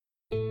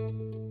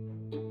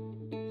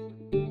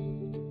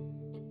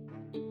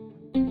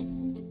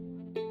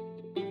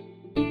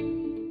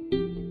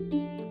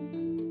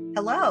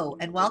Hello,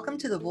 and welcome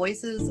to the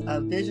Voices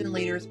of Vision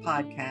Leaders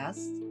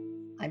podcast.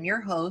 I'm your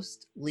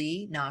host,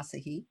 Lee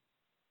Nasahi,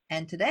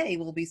 and today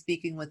we'll be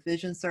speaking with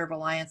Vision Serve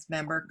Alliance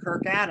member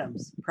Kirk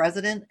Adams,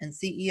 President and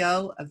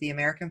CEO of the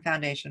American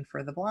Foundation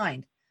for the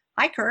Blind.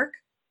 Hi, Kirk.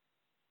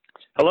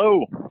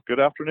 Hello, good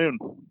afternoon.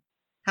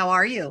 How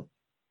are you?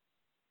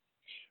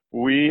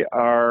 We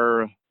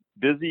are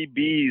busy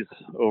bees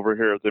over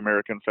here at the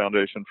American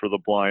Foundation for the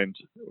Blind.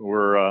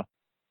 We're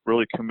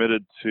really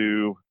committed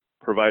to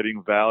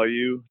providing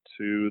value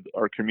to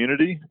our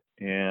community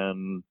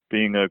and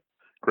being a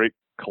great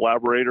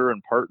collaborator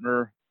and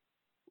partner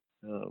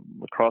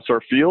across our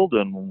field,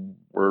 and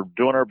we're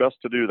doing our best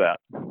to do that.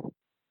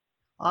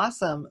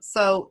 Awesome.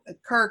 So,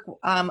 Kirk,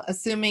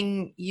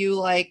 assuming you,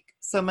 like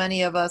so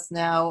many of us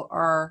now,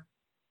 are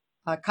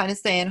kind of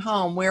staying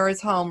home, where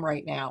is home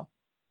right now?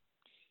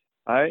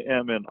 I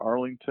am in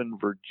Arlington,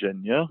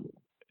 Virginia,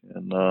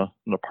 in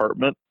an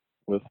apartment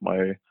with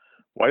my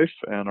wife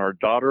and our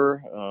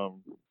daughter,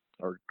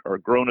 our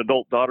grown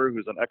adult daughter,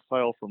 who's an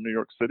exile from New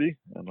York City.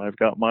 And I've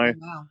got my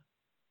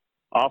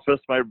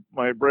office,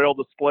 my Braille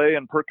display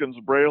and Perkins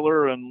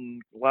Brailler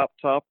and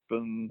laptop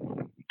and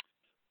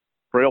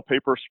Braille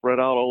paper spread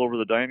out all over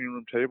the dining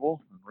room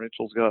table. And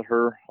Rachel's got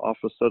her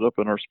office set up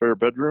in our spare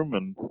bedroom,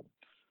 and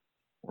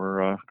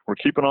we're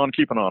keeping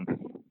on.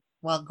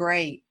 Well,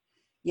 great.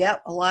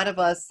 Yep, a lot of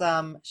us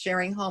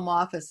sharing home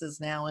offices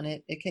now, and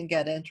it can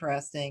get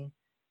interesting.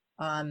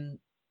 I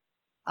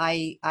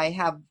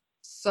have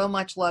so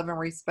much love and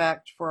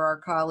respect for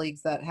our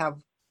colleagues that have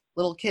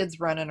little kids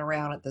running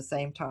around at the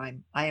same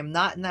time. I am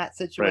not in that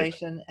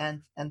situation, right,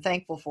 and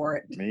thankful for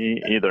it. Me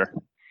either.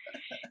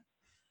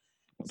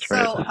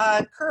 So,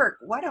 Kirk,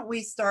 why don't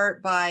we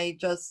start by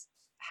just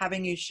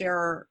having you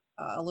share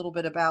a little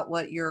bit about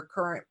what your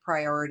current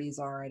priorities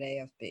are at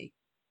AFB?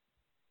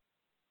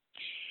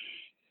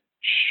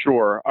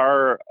 Sure.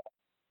 Our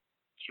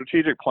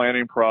strategic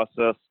planning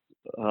process,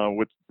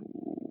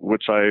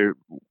 which I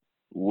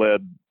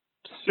led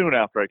soon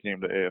after I came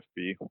to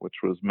AFB, which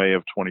was May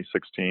of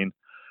 2016,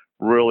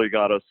 really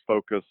got us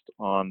focused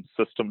on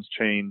systems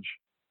change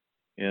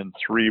in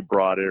three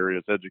broad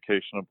areas: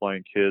 education of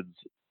blind kids,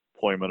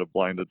 employment of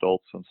blind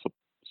adults, and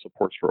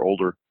supports for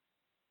older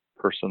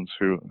persons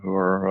who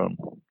are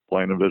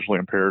blind and visually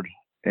impaired.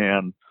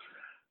 And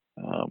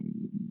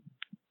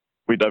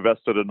we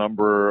divested a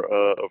number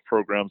of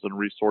programs and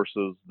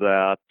resources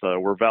that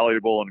were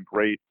valuable and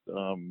great,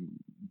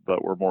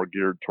 but were more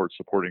geared towards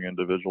supporting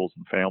individuals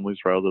and families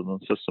rather than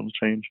systems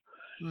change.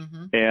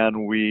 Mm-hmm.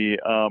 And we,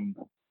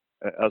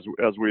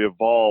 as we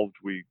evolved,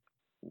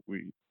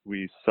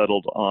 we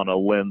settled on a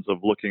lens of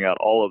looking at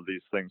all of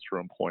these things for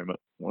employment.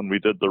 When we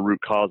did the root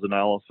cause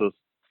analysis,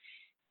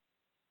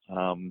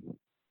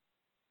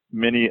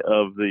 many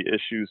of the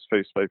issues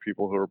faced by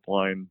people who are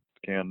blind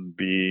can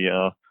be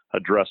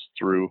addressed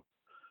through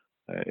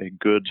a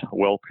good,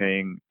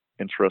 well-paying,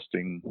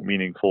 interesting,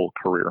 meaningful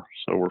career.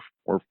 So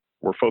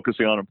we're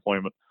focusing on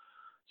employment.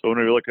 So when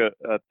we look at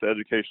the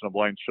education of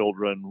blind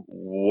children,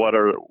 what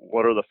are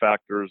the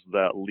factors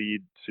that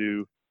lead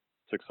to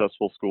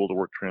successful school to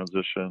work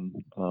transition?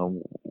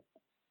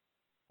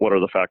 What are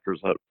the factors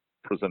that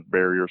present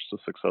barriers to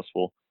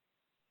successful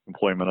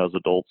employment as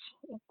adults?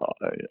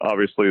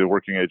 Obviously, the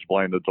working age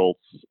blind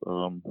adults is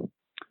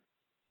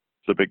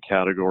a big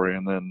category,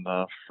 and then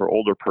for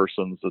older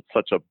persons, it's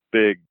such a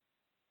big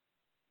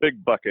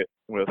bucket.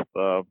 With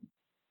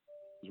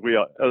we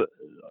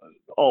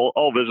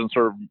all Vision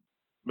Serve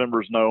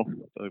members know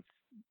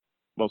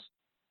most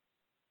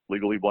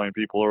legally blind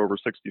people are over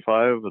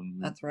 65,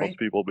 and that's right. Most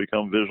people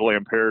become visually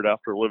impaired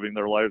after living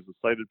their lives as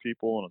sighted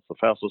people, and it's the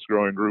fastest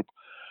growing group.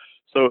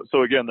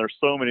 So again, there's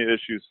so many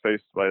issues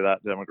faced by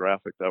that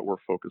demographic that we're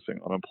focusing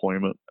on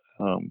employment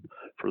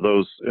for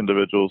those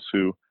individuals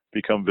who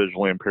become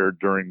visually impaired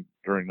during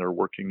their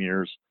working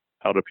years.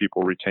 How do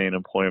people retain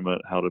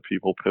employment? How do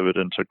people pivot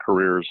into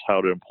careers?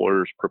 How do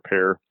employers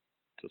prepare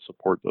to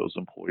support those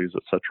employees,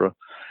 et cetera?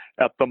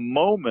 At the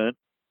moment,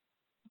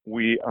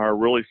 we are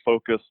really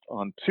focused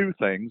on two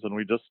things, and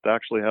we just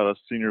actually had a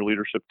senior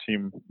leadership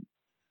team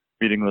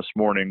meeting this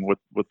morning with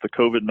the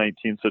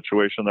COVID-19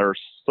 situation. There are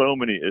so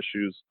many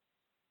issues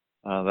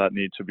that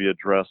need to be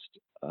addressed.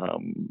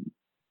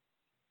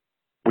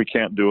 We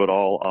can't do it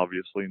all,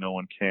 obviously, no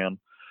one can.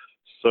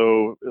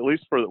 So at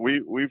least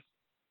we've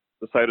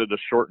decided to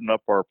shorten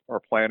up our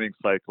planning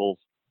cycles.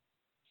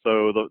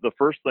 So the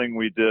first thing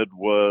we did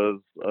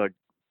was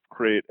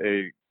create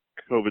a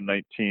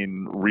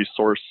COVID-19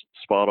 resource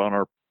spot on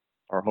our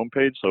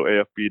homepage, so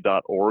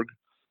afb.org.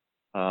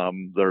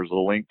 There's a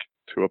link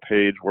to a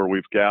page where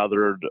we've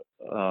gathered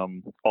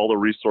all the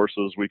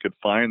resources we could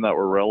find that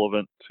were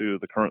relevant to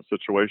the current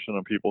situation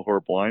of people who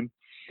are blind.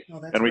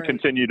 And we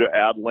continue to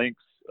add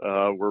links.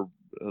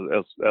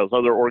 As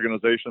other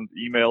organizations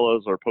email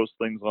us or post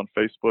things on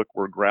Facebook,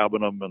 we're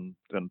grabbing them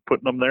and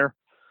putting them there.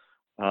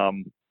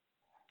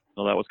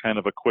 So that was kind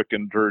of a quick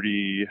and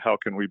dirty, how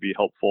can we be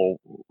helpful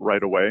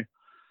right away?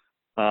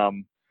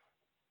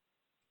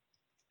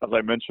 As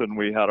I mentioned,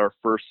 we had our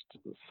first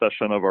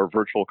session of our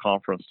virtual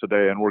conference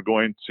today, and we're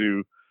going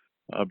to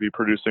be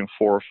producing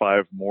 4 or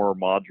 5 more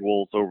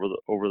modules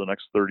over the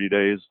next 30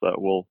 days that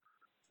we'll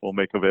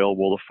make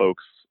available to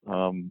folks.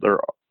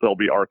 They'll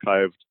be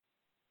archived.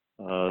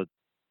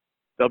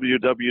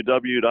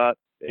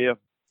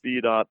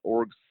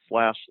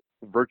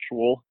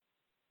 www.afb.org/virtual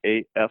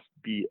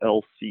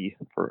AFBLC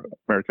for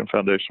American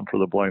Foundation for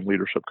the Blind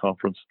Leadership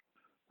Conference,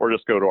 or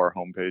just go to our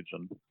homepage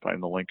and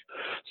find the link.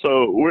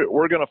 So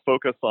we're going to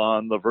focus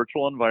on the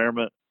virtual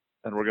environment,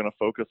 and we're going to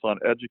focus on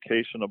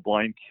education of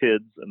blind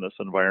kids in this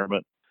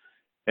environment,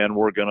 and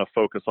we're going to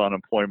focus on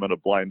employment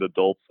of blind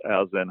adults,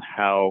 as in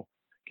how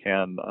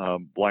can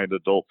blind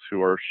adults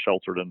who are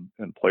sheltered in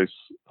place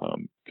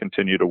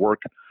continue to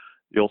work.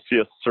 You'll see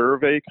a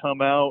survey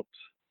come out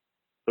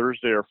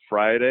Thursday or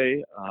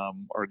Friday.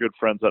 Our good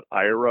friends at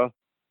IRA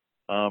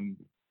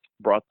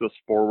brought this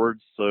forward.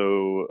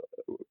 So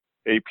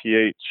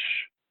APH,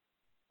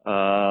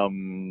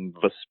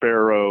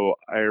 Vispero,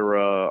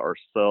 IRA,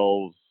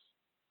 ourselves,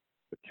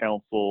 the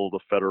council, the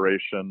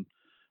federation.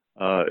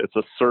 It's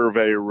a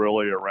survey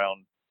really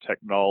around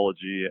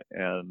technology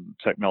and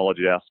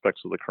technology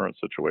aspects of the current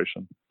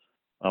situation.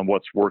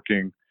 What's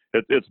working?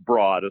 It's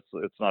broad.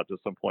 It's not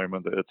just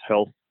employment. It's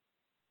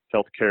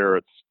healthcare.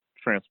 It's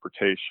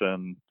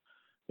transportation.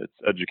 It's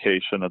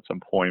education. It's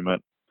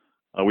employment.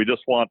 We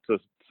just want to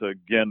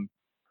again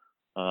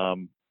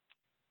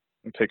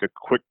take a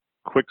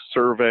quick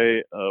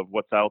survey of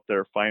what's out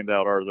there. Find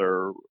out, are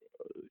there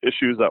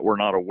issues that we're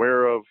not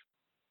aware of?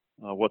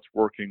 What's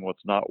working?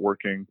 What's not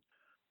working?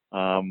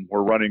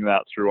 We're running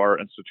that through our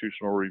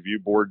institutional review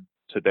board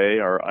today,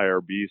 our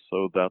IRB,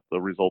 so that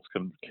the results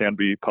can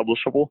be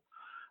publishable.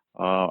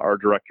 Our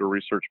director of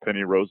research,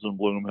 Penny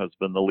Rosenblum, has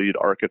been the lead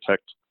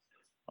architect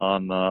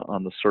on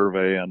the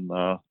survey, and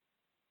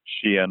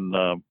she and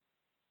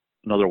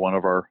another one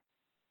of our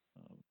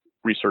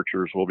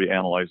researchers will be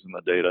analyzing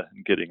the data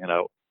and getting it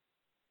out.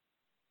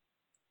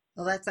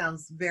 Well, that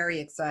sounds very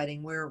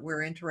exciting.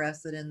 We're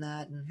interested in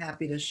that and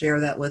happy to share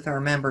that with our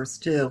members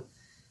too.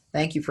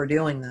 Thank you for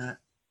doing that.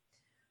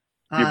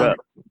 You bet.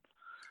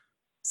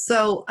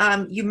 So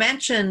you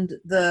mentioned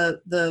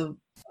the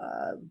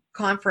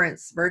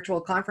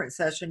virtual conference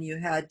session you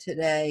had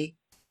today.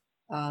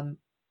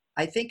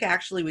 I think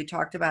actually we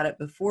talked about it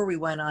before we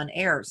went on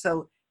air.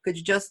 So could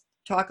you just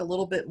talk a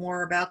little bit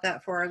more about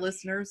that for our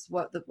listeners,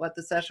 what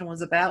the session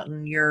was about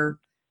and your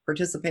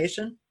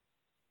participation?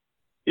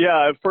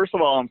 Yeah, first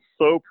of all, I'm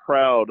so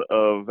proud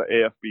of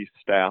AFB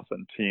staff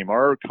and team.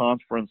 Our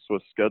conference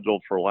was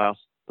scheduled for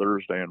last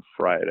Thursday and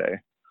Friday.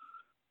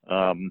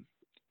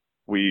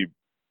 We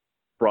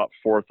brought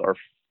forth our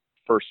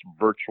first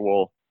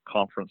virtual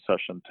conference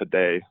session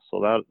today, so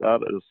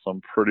that is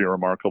some pretty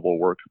remarkable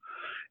work.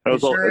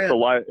 It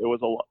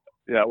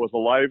was a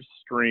live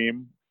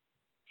stream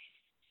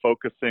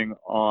focusing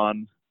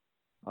on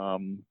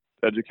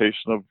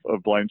education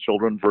of blind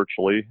children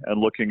virtually,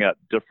 and looking at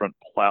different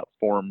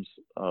platforms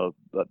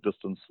that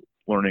distance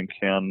learning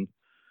can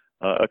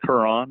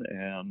occur on,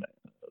 and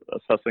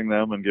assessing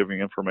them and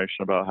giving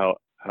information about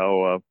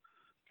how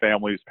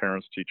families,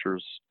 parents,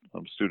 teachers,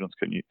 students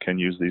can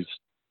use these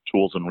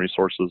tools and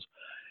resources.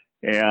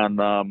 And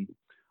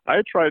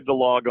I tried to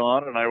log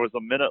on, and I was a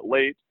minute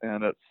late,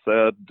 and it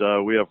said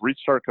we have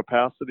reached our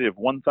capacity of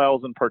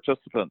 1,000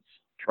 participants.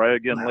 Try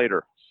again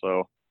later.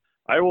 So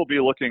I will be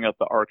looking at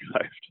the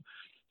archived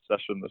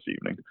session this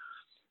evening.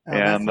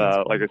 And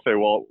like I say,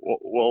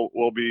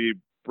 we'll be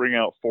bringing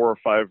out 4 or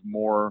 5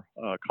 more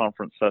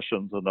conference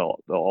sessions, and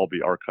they'll all be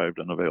archived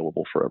and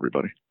available for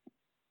everybody.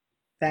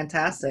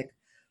 Fantastic.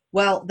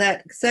 Well,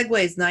 that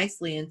segues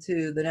nicely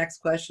into the next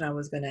question I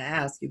was going to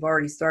ask. You've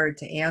already started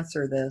to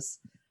answer this.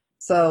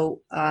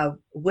 So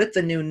with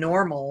the new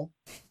normal,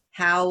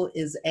 how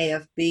is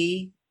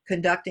AFB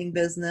conducting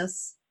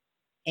business?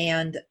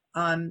 And,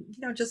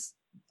 just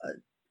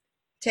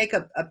take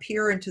a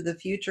peer into the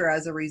future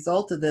as a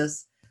result of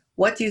this.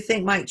 What do you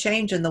think might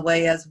change in the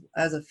way as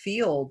a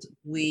field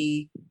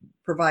we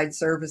provide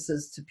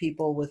services to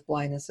people with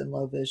blindness and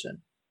low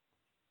vision?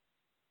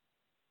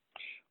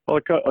 Well,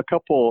 a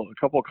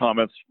couple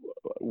comments.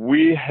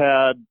 We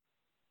had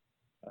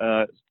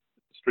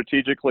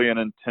strategically and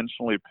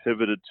intentionally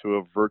pivoted to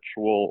a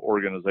virtual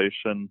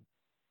organization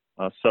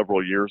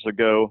several years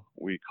ago.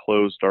 We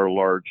closed our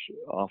large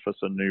office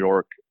in New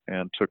York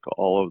and took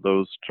all of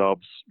those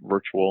jobs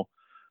virtual.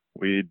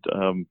 We'd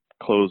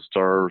closed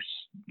our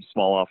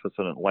small office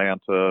in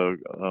Atlanta,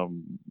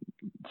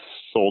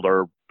 sold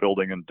our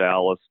building in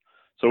Dallas.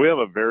 So we have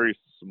a very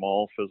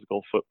small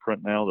physical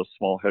footprint now, the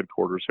small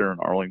headquarters here in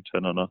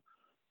Arlington, and a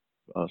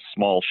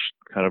small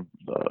kind of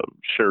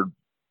shared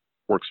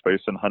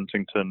workspace in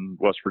Huntington,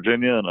 West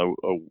Virginia, and a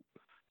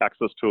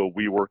access to a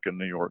WeWork in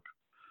New York.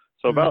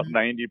 So about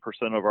 90%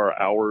 of our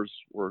hours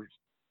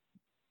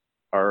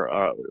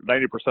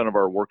 90% of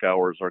our work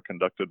hours are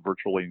conducted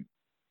virtually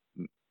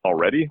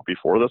already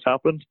before this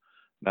happened.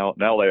 Now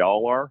they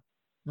all are.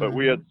 But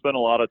we had spent a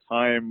lot of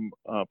time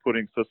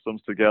putting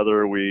systems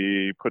together.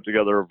 We put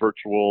together a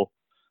virtual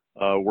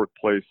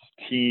workplace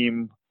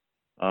team.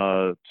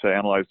 to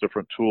analyze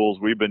different tools.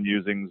 We've been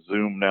using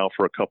Zoom now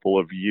for a couple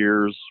of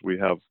years. We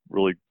have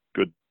really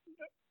good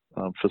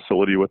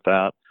facility with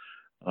that.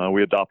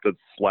 We adopted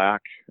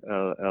Slack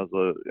as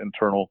an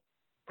internal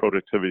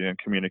productivity and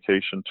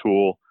communication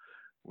tool.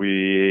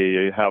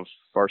 We have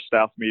our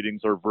staff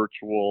meetings are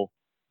virtual.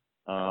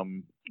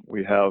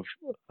 We have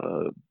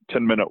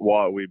 10-minute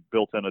we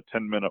built in a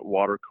 10-minute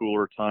water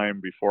cooler time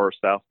before our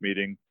staff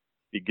meeting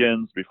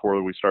begins,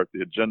 before we start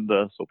the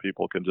agenda, so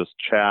people can just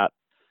chat.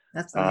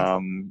 That's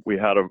nice. We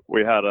had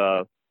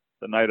the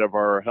night of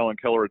our Helen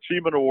Keller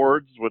Achievement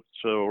Awards, which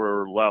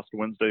were last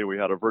Wednesday. We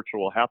had a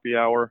virtual happy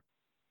hour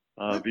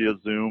via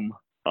Zoom.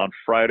 On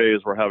Fridays,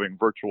 we're having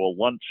virtual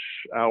lunch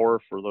hour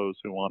for those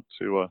who want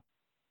to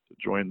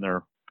join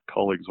their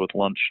colleagues with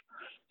lunch.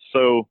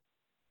 So,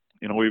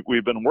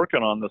 we've been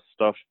working on this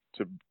stuff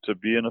to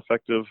be an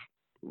effective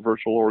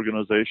virtual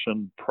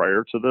organization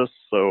prior to this.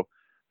 So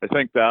I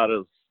think that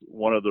is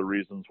one of the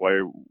reasons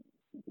why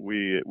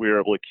we are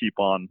able to keep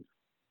on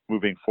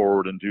moving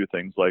forward and do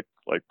things like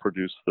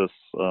produce this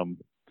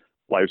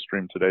live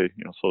stream today,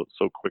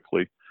 so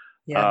quickly.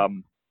 Yeah.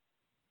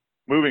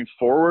 Moving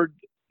forward,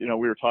 we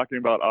were talking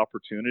about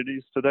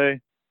opportunities today.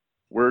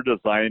 We're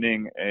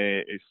designing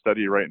a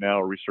study right now,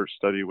 a research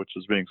study, which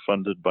is being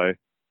funded by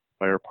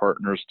our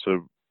partners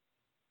to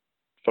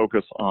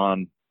focus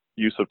on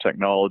use of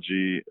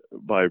technology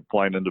by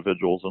blind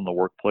individuals in the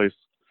workplace.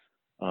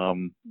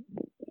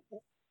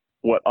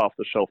 What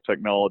off-the-shelf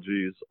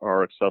technologies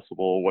are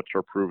accessible, which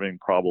are proving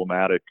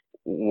problematic,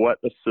 what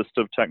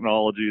assistive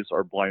technologies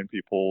are blind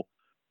people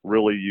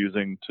really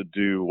using to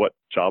do what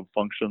job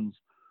functions,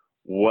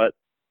 what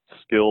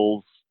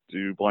skills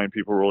do blind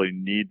people really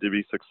need to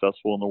be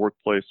successful in the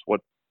workplace,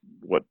 what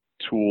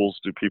tools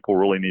do people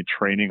really need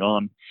training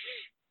on.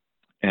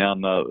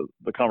 And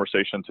the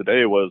conversation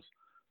today was,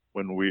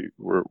 when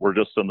we're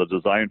just in the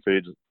design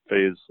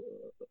phase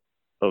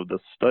of this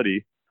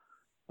study,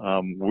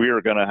 we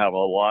are going to have a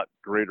lot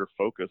greater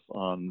focus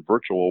on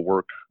virtual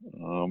work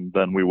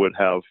than we would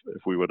have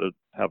if we would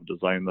have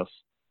designed this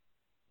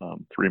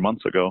 3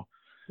 months ago.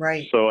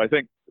 Right. So I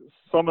think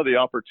some of the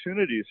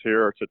opportunities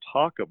here are to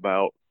talk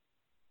about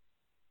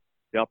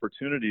the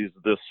opportunities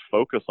this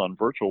focus on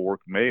virtual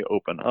work may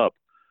open up.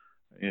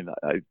 And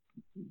I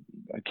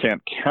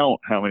can't count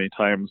how many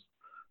times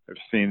I've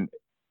seen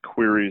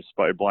queries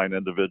by blind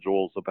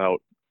individuals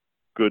about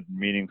good,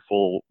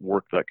 meaningful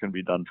work that can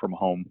be done from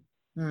home.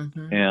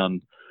 Mm-hmm.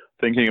 And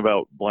thinking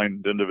about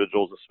blind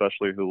individuals,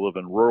 especially who live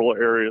in rural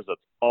areas,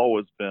 that's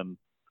always been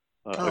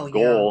a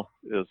goal,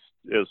 is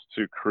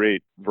to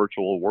create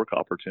virtual work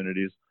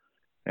opportunities.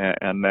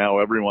 And now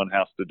everyone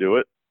has to do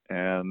it,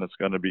 and it's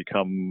going to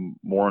become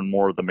more and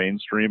more the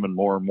mainstream and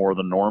more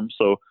the norm.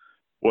 So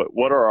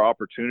what are our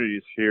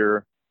opportunities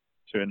here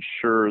to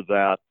ensure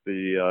that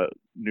the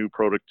new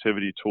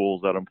productivity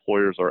tools that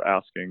employers are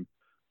asking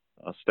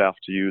staff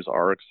to use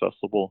are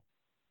accessible?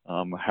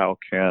 How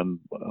can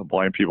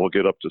blind people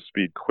get up to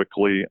speed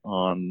quickly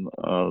on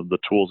the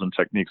tools and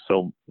techniques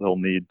they'll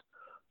need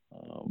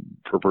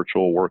for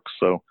virtual work?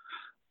 So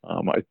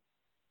I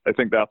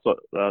think that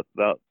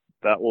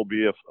will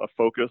be a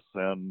focus,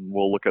 and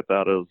we'll look at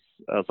that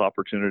as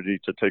opportunity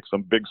to take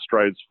some big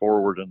strides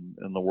forward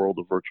in the world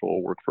of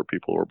virtual work for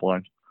people who are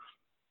blind.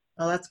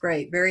 Oh, that's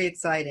great. Very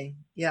exciting.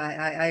 Yeah,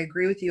 I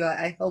agree with you.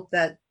 I hope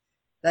that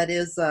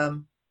is,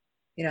 one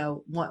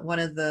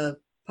of the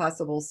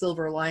possible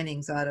silver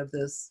linings out of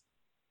this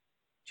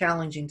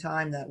challenging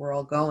time that we're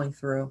all going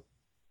through.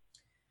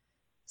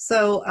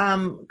 So,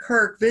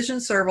 Kirk,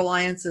 VisionServe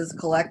Alliance's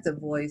collective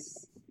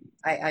voice,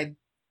 I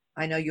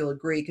know you'll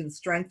agree, can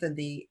strengthen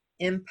the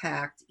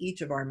impact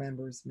each of our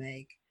members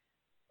make.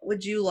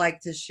 Would you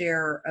like to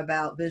share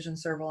about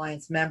VisionServe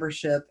Alliance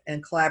membership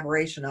and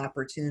collaboration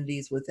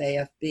opportunities with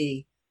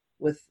AFB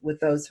with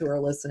those who are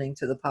listening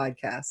to the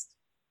podcast?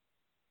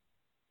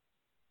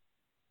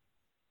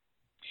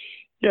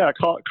 Yeah,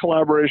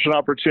 collaboration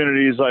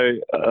opportunities.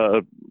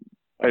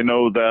 I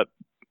know that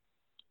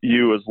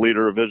you, as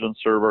leader of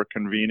VisionServe, are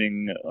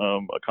convening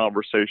a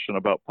conversation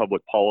about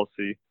public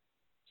policy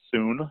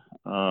soon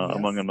Yes.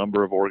 among a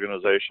number of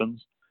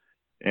organizations.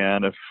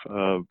 And if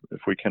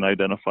we can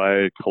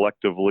identify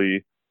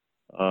collectively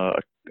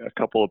a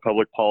couple of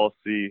public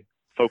policy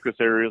focus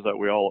areas that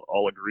we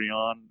all agree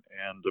on,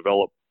 and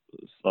develop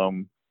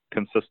some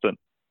consistent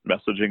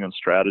messaging and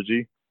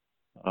strategy,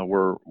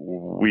 where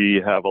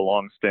we have a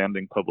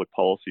long-standing public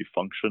policy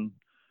function,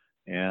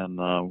 and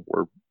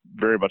we're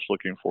very much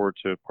looking forward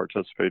to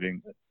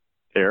participating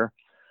there.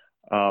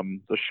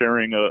 The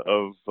sharing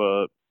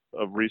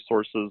of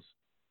resources,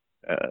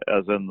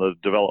 as in the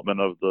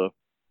development of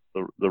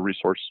the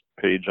resource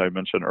page I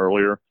mentioned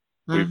earlier.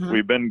 Mm-hmm.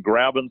 We've been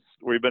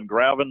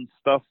grabbing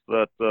stuff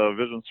that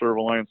VisionServe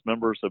Alliance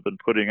members have been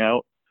putting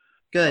out.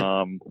 Good.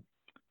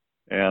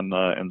 And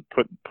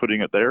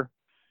putting it there.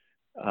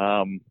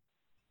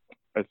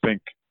 I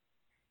think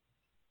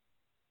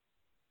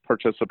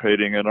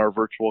participating in our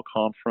virtual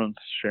conference,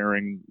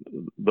 sharing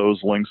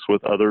those links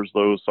with others,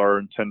 those are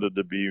intended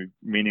to be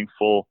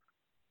meaningful,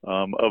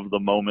 of the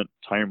moment,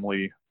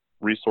 timely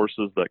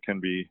resources that can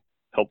be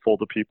helpful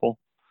to people.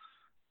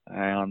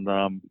 And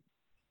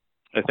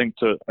I think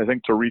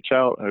to reach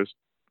out. I was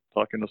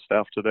talking to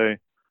staff today.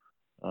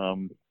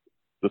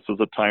 This is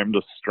a time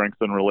to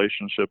strengthen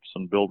relationships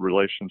and build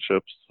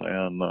relationships,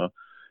 and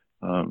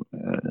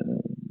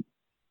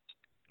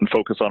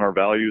focus on our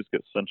values,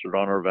 get centered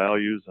on our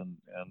values, and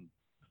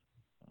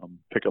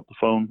pick up the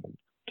phone,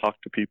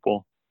 talk to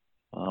people,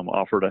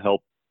 offer to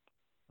help.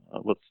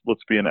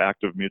 Let's be an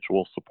active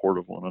mutual support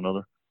of one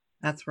another.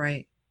 That's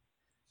right.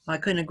 I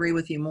couldn't agree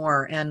with you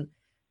more. And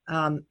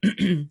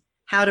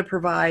how to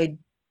provide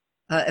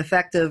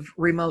effective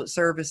remote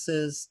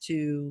services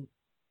to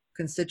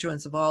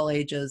constituents of all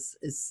ages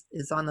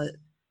is on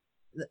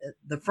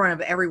the front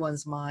of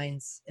everyone's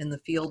minds in the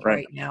field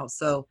right now.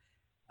 So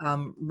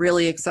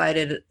really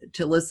excited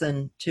to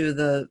listen to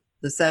the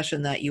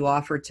session that you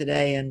offered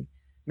today, and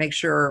make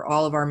sure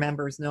all of our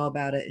members know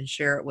about it and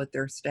share it with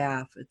their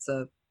staff. It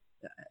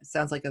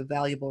sounds like a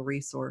valuable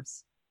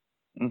resource.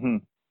 Mm-hmm.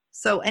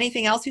 So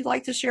anything else you'd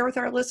like to share with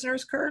our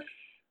listeners, Kirk?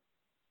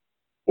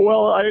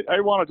 Well,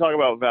 I want to talk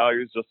about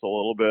values just a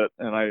little bit,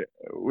 and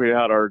we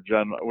had our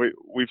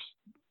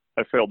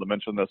I failed to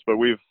mention this, but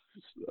we've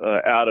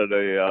added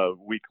a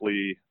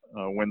weekly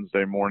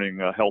Wednesday morning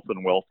health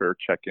and welfare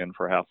check-in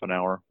for half an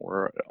hour,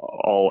 where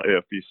all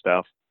AFB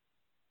staff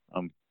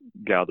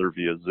gather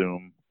via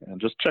Zoom and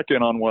just check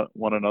in on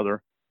one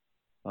another,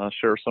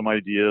 share some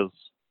ideas.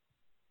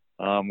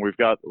 We've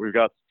got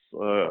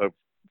a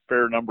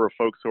fair number of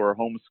folks who are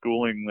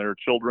homeschooling their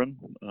children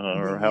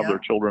or have their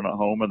children at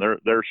home, and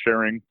they're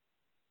sharing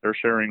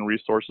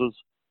resources.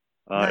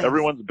 Nice.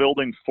 Everyone's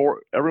building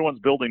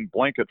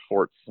blanket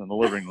forts in the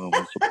living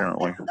rooms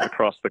apparently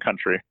across the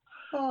country.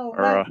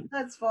 Oh,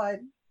 that's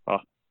fun.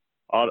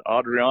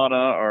 Adriana,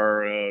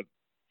 our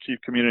Chief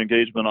Community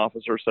Engagement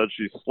Officer, said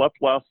she slept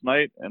last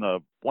night in a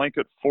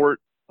blanket fort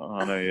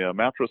on a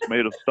mattress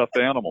made of stuffed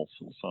animals.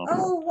 So,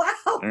 oh,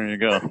 wow. There you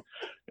go.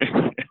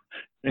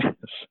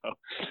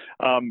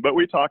 But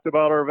we talked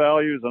about our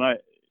values, and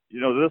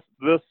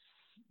this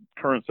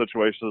current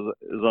situation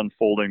is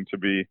unfolding to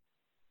be,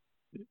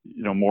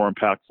 more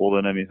impactful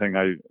than anything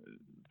I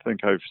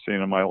think I've seen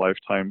in my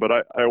lifetime. But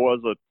I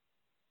was a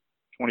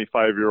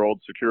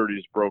 25-year-old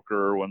securities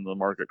broker when the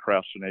market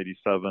crashed in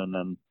 '87,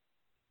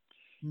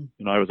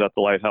 and I was at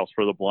the Lighthouse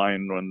for the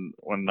Blind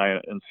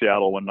in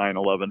Seattle when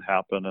 9/11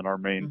 happened, and our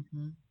main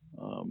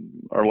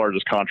our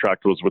largest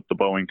contract was with the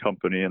Boeing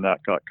company, and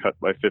that got cut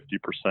by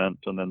 50%,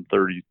 and then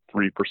 33%,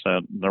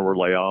 and there were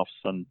layoffs.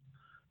 And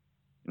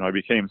I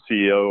became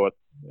CEO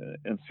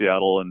in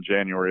Seattle in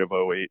January of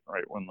 '08,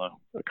 right when the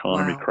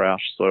economy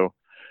crashed. So,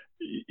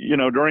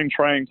 during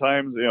trying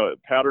times,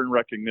 pattern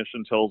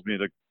recognition tells me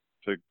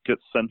to get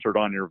centered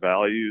on your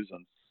values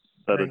and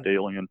set a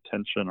daily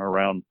intention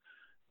around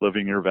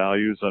living your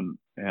values. And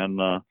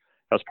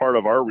as part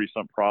of our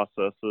recent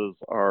processes,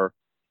 our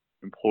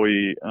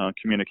Employee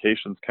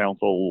Communications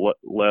Council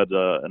led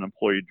an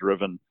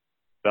employee-driven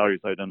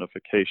values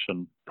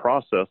identification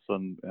process,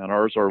 and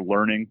ours are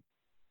learning,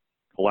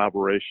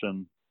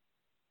 collaboration,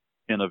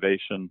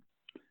 innovation,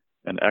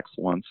 and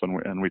excellence.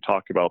 And we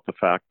talk about the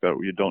fact that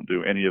you don't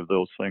do any of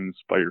those things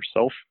by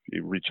yourself.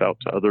 You reach out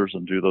to others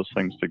and do those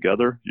things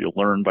together. You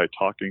learn by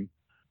talking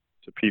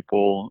to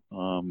people,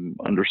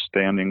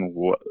 understanding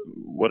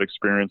what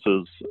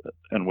experiences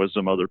and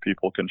wisdom other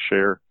people can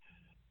share.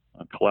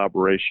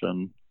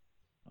 Collaboration,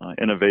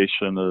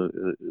 innovation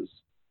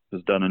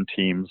is done in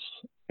teams,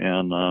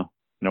 and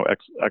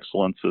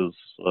excellence is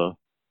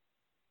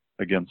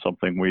again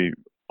something we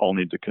all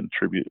need to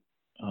contribute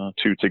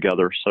to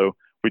together. So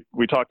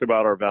we talked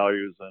about our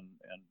values and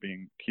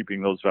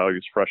keeping those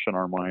values fresh in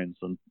our minds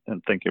and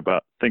thinking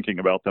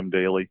about them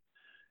daily,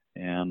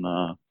 and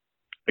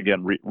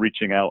again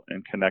reaching out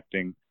and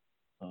connecting.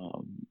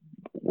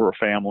 We're a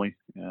family,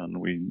 and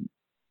we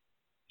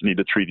need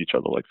to treat each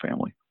other like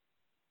family.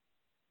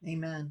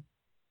 Amen.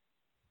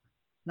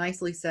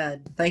 Nicely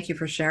said. Thank you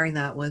for sharing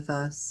that with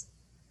us.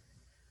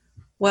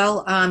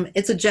 Well,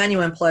 it's a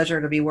genuine pleasure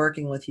to be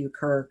working with you,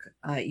 Kirk.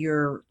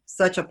 You're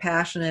such a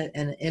passionate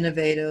and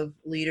innovative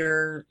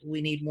leader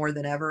we need more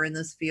than ever in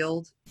this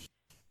field.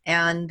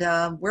 And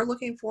we're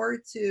looking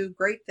forward to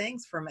great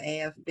things from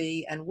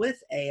AFB and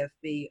with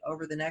AFB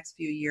over the next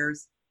few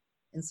years,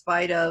 in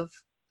spite of,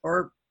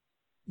 or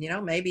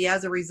maybe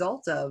as a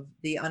result of,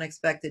 the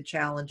unexpected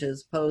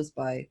challenges posed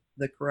by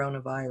the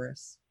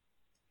coronavirus.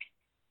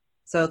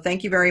 So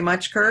thank you very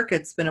much, Kirk.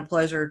 It's been a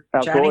pleasure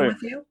chatting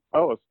with you.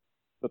 Oh,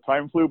 the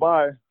time flew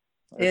by.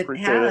 It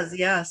has,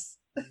 yes.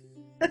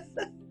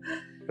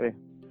 Okay.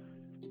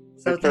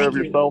 So take care of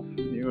yourself.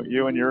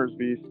 You and yours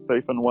be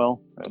safe and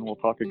well, and we'll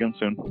talk again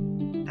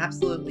soon.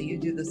 Absolutely. You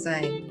do the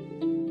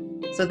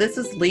same. So this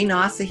is Lee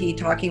Nasehi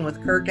talking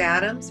with Kirk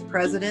Adams,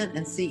 President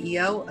and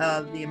CEO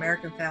of the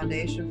American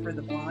Foundation for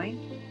the Blind.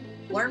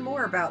 Learn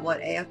more about what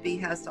AFB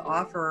has to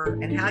offer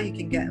and how you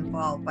can get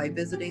involved by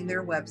visiting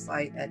their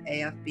website at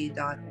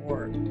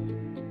afb.org.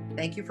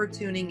 Thank you for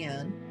tuning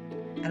in,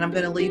 and I'm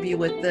going to leave you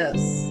with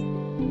this.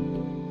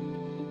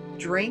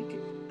 Drink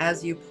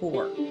as you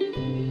pour.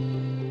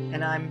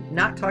 And I'm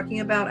not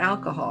talking about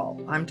alcohol.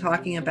 I'm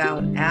talking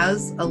about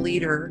as a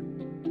leader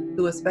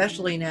who,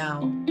 especially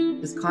now,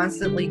 is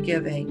constantly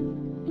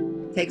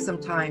giving, take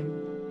some time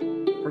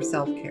for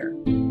self-care.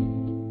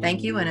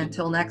 Thank you, and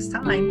until next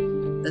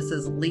time, this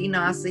is Lee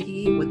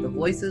Nasehi with the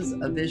Voices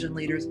of Vision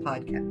Leaders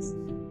podcast.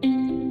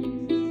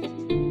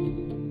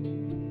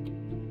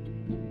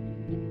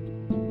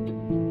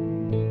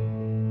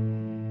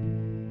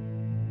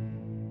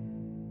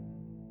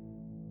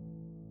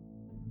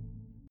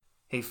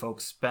 Hey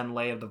folks, Ben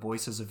Lay of the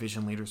Voices of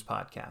Vision Leaders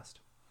podcast.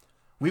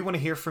 We want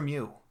to hear from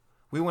you.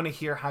 We want to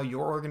hear how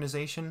your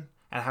organization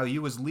and how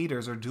you as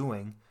leaders are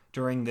doing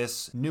during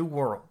this new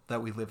world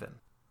that we live in.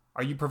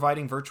 Are you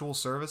providing virtual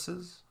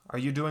services? Are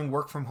you doing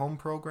work from home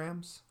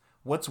programs?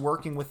 What's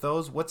working with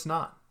those? What's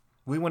not?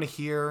 We want to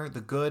hear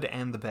the good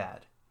and the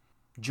bad.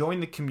 Join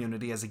the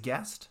community as a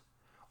guest,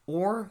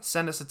 or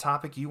send us a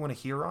topic you want to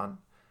hear on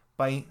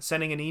by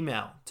sending an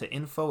email to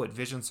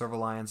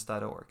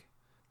info@visionservealliance.org.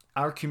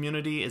 Our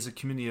community is a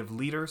community of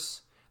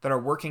leaders that are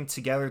working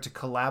together to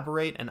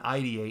collaborate and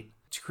ideate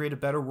to create a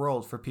better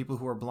world for people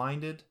who are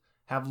blinded,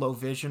 have low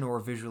vision, or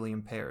are visually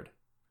impaired.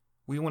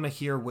 We want to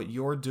hear what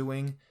you're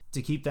doing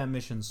to keep that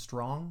mission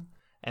strong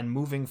and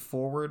moving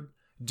forward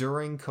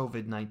during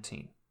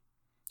COVID-19.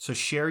 So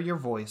share your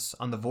voice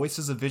on the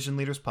Voices of Vision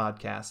Leaders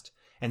podcast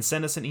and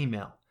send us an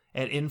email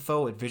at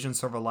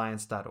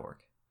info@visionservealliance.org.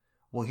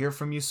 We'll hear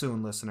from you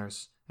soon,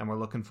 listeners, and we're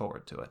looking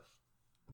forward to it.